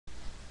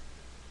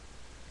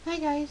Hi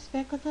guys,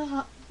 back with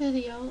a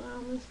video.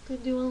 Let's go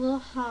do a little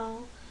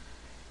haul.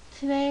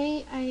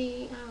 Today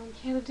I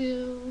had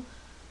to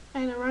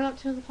run up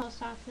to the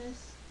post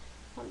office.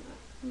 Well,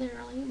 not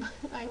literally,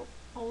 but I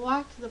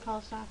walked to the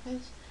post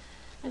office,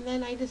 and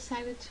then I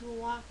decided to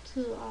walk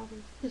to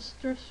this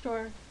thrift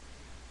store.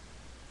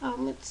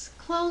 It's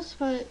close,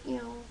 but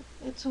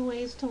it's a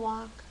ways to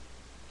walk.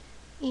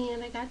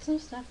 And I got some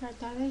stuff I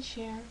thought I'd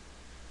share.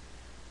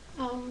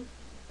 Um,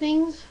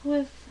 things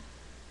with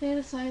They had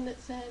a sign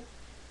that said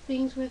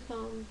things with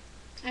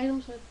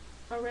items with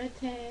a red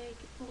tag,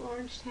 an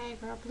orange tag,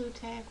 or a blue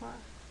tag, or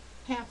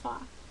half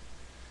off.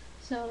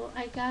 So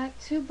I got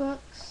 2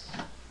 books.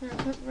 They're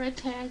red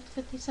tagged,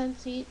 50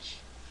 cents each.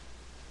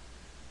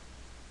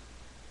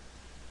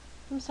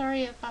 I'm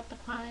sorry about the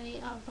quality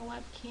of the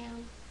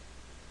webcam.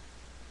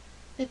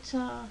 It's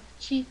a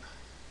cheapy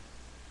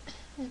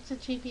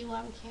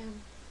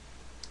webcam.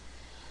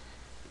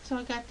 So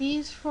I got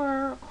these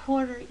for a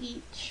quarter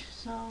each.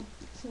 So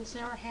since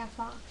they were half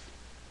off.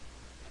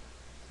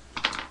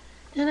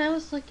 And I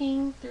was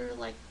looking through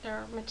like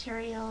their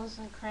materials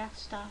and craft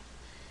stuff,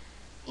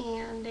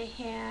 and they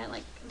had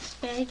like this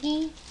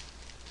baggie,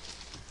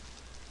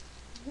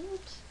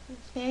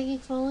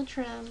 full of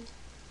trim,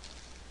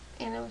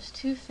 and it was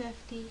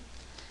 $2.50.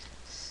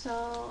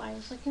 So I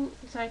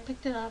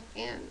picked it up,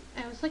 and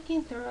I was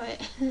looking through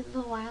it a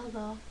little while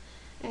ago,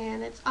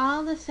 and it's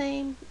all the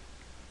same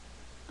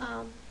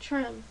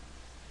trim,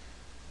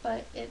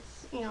 but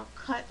it's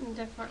cut in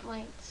different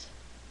lengths.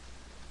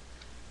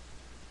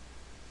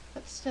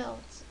 But still,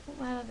 it's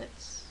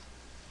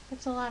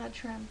a lot of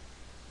trim.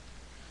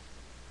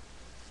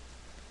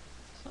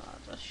 So I'll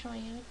just show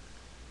you.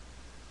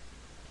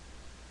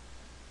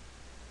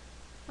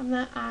 I'm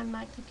not on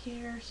my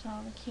computer, so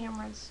the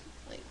camera's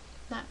like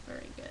not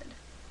very good.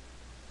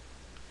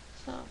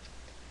 So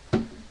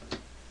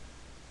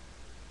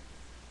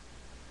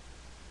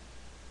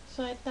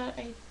I thought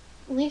I'd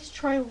at least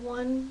try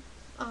one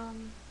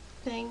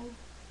thing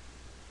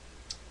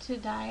to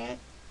dye it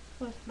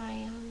with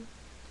my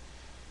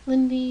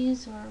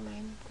Lindy's or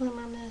my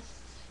Glimmer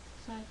Mist.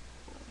 So I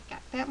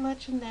got that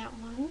much in that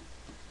one,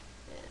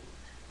 and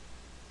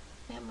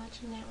that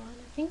much in that one.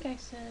 I think I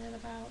said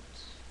about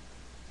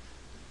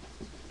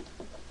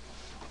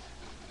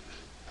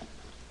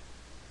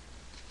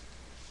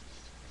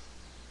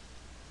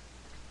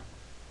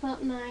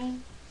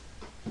 9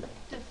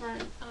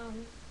 different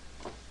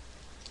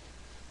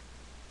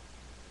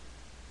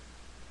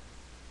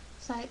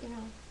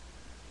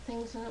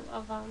things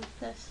of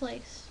this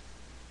lace.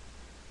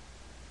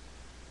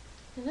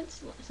 And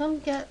it's some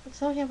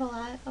have a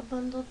lot of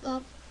bundled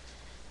up,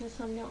 and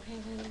some don't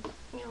have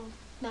any,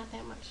 not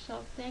that much.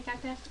 So they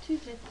got that for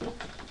 $2.50.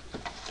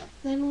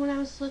 Then when I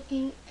was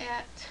looking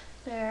at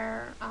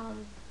their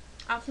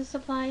office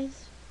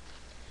supplies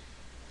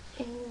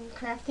and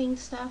crafting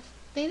stuff,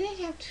 they didn't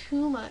have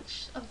too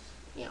much of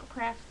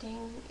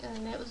crafting,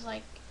 and it was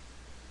like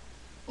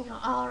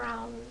all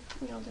around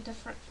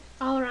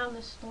all around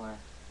the store.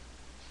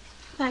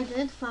 I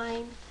did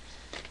find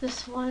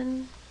this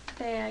one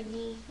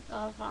baggie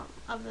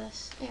of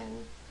this,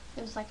 and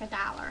it was like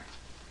 $1.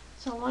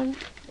 So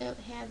it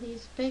had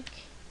these big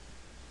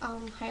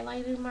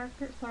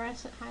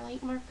fluorescent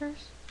highlight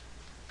markers.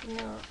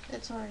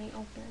 It's already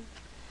open.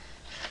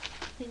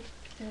 I think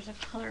there's a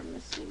color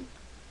missing.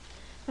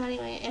 But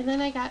anyway, and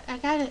then I got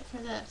it for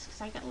this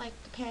because I got like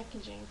the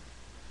packaging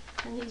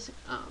and these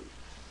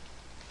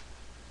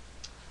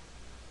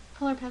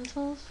color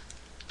pencils,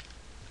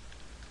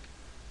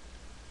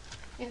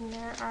 and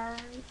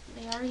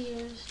they are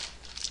used.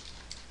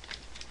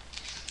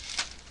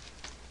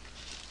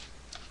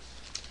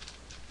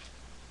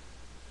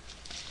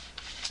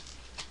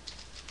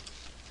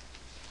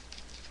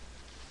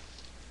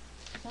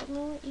 I don't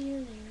know what year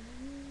they are.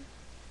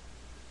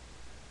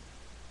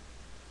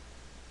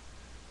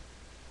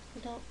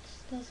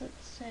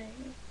 Doesn't say.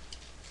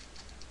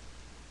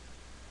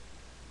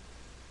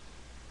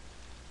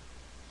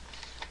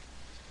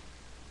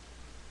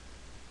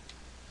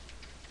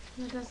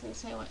 It doesn't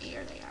say what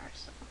year they are,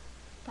 so,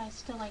 but I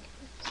still like it.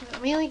 So I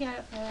mainly got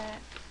it for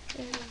that.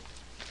 And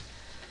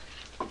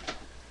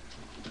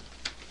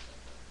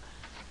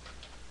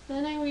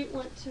then I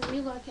went to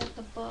relook at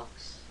the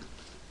books,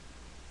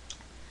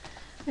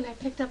 and I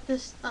picked up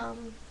this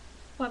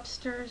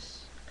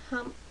Webster's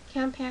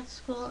Compact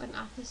School and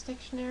Office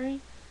Dictionary,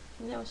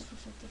 and that was for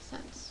 50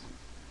 cents.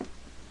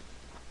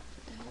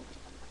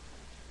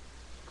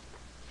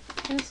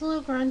 And it's a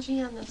little grungy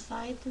on the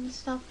sides and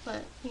stuff,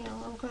 but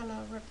I'm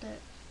gonna rip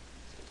it.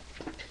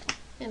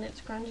 And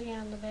it's grungy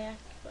on the back,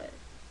 but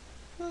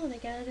they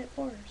got it at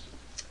Borders.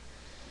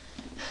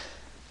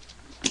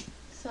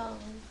 So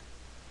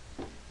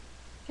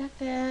got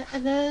that,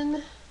 and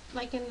then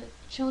like in the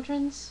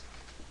children's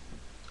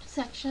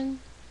section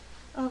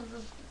of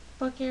the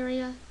book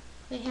area,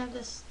 they have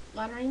this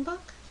lettering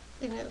book,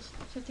 and it was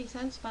 50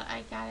 cents, but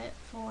I got it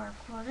for a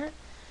quarter.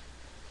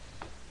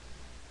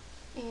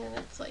 And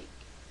it's like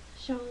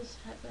shows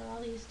all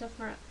these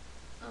different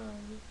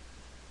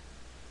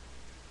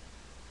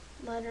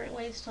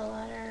ways to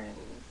letter and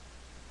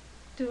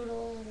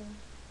doodle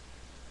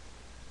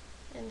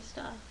and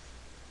stuff.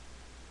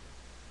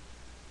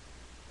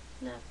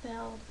 Not that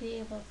I'll be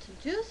able to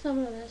do some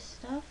of this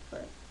stuff,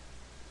 but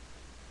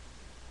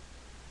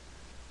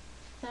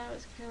that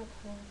was kind of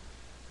cool.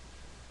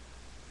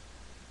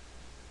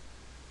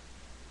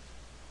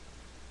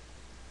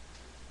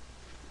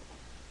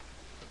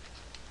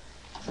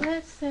 So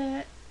that's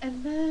it.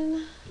 And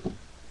then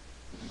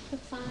to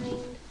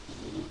find,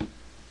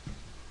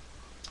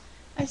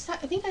 I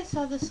think I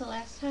saw this the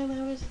last time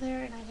I was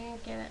there, and I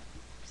didn't get it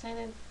because I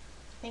didn't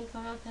think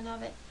nothing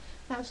of it.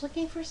 I was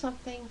looking for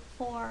something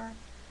to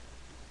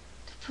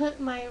put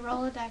my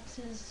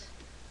Rolodexes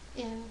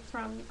in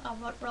from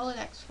what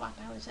Rolodex swap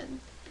I was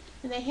in,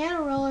 and they had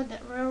a real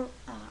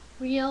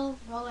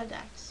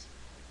Rolodex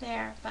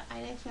there, but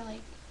I didn't feel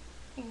like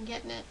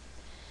getting it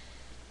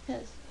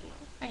because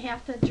I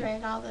have to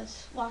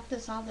walk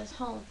all this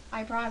home.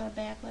 I brought a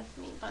bag with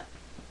me, but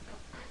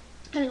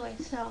anyway,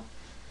 so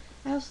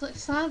I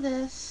saw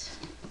this,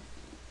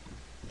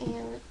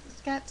 and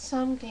it's got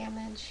some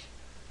damage.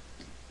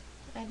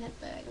 I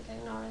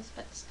didn't notice,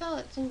 but still,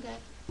 it's in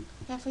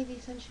halfway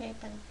decent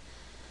shape. And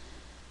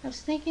I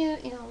was thinking,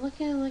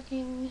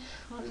 looking,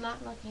 well,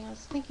 not looking. I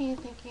was thinking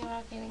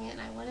about getting it,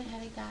 and I went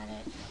ahead and got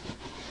it.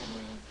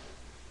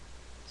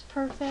 It's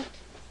perfect.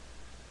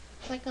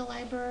 It's like a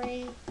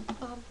library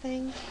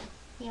thing,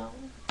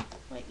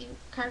 like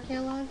card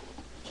catalog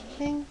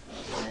thing.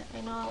 But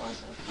I know it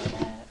wasn't for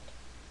that.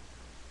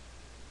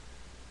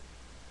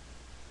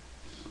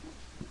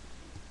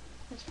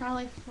 It's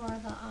probably for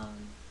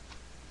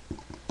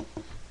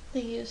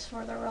the use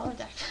for the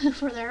Rolodex,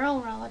 for their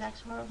own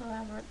Rolodex,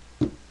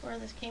 where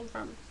this came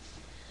from.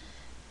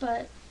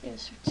 But it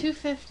was for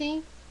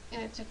 $2.50,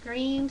 and it's a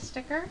green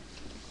sticker.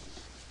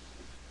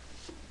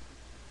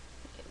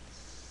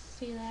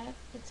 See that?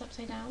 It's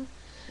upside down.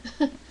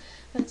 But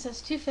it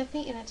says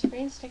 $2.50, and it's a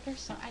green sticker,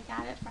 so I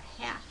got it for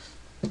half.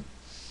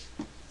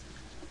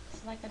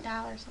 It's like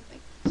 $1 or something.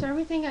 So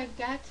everything I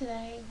got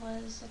today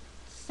was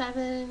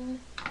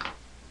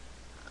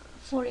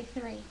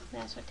 $7.43.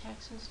 That's what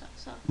tax and stuff.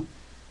 So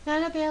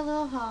not a bad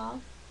little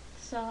haul.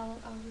 So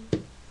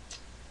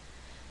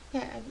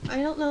yeah,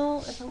 I don't know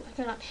if I'm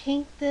gonna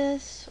paint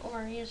this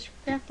or use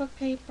scrapbook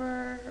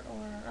paper,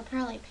 or I'll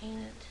probably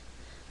paint it.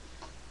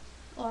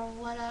 Or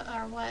what,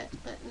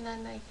 but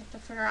then I have to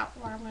figure out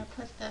where I'm going to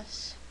put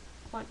this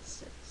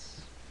once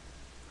it's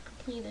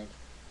completed.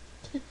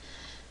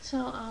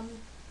 So,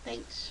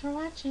 thanks for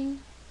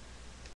watching.